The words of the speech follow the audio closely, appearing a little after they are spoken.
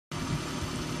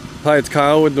Hi, it's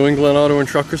Kyle with New England Auto and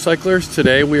Truck Recyclers.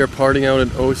 Today we are parting out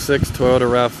an 06 Toyota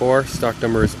Rav4. Stock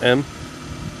number is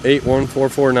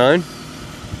M81449. In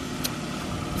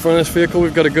front of this vehicle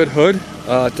we've got a good hood.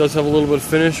 It does have a little bit of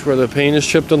finish where the paint is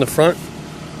chipped on the front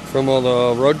from all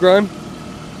the road grime.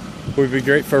 Would be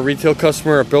great for a retail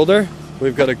customer or builder.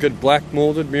 We've got a good black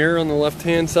molded mirror on the left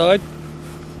hand side.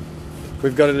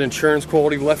 We've got an insurance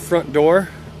quality left front door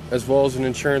as well as an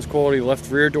insurance quality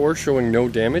left rear door showing no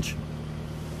damage.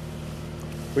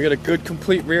 We got a good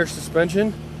complete rear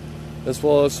suspension as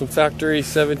well as some factory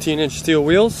 17-inch steel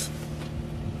wheels.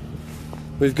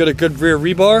 We've got a good rear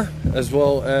rebar as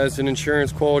well as an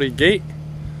insurance quality gate.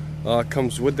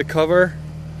 Comes with the cover,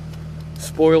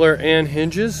 spoiler and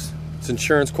hinges. It's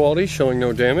insurance quality showing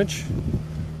no damage.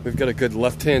 We've got a good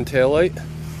left-hand taillight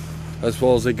as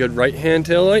well as a good right-hand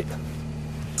taillight.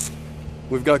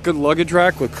 We've got good luggage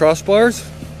rack with crossbars.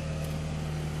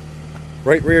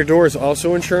 Right rear door is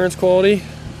also insurance quality.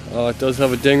 It does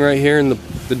have a ding right here in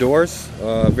the doors.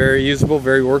 Very usable,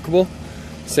 very workable.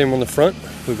 Same on the front.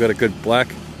 We've got a good black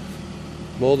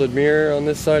molded mirror on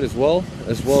this side as well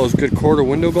as good quarter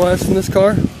window glass in this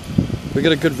car. We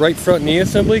got a good right front knee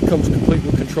assembly. Comes complete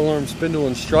with control arm spindle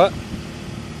and strut,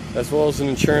 as well as an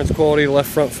insurance quality right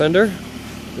front fender.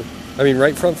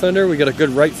 We got a good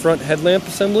right front headlamp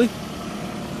assembly.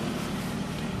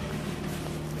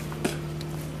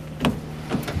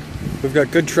 We've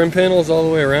got good trim panels all the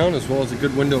way around, as well as a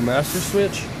good window master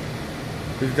switch.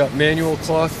 We've got manual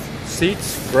cloth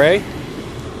seats, gray.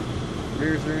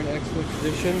 Rears are in excellent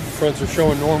condition. Fronts are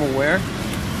showing normal wear.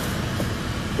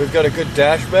 We've got a good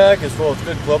dash bag, as well as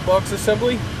good glove box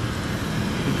assembly.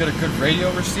 We've got a good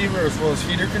radio receiver, as well as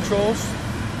heater controls.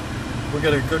 We've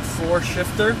got a good floor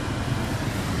shifter.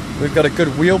 We've got a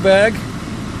good wheel bag.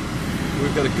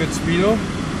 We've got a good speedo.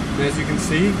 And as you can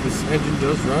see, this engine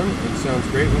does run. It sounds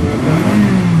great when we're on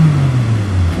that.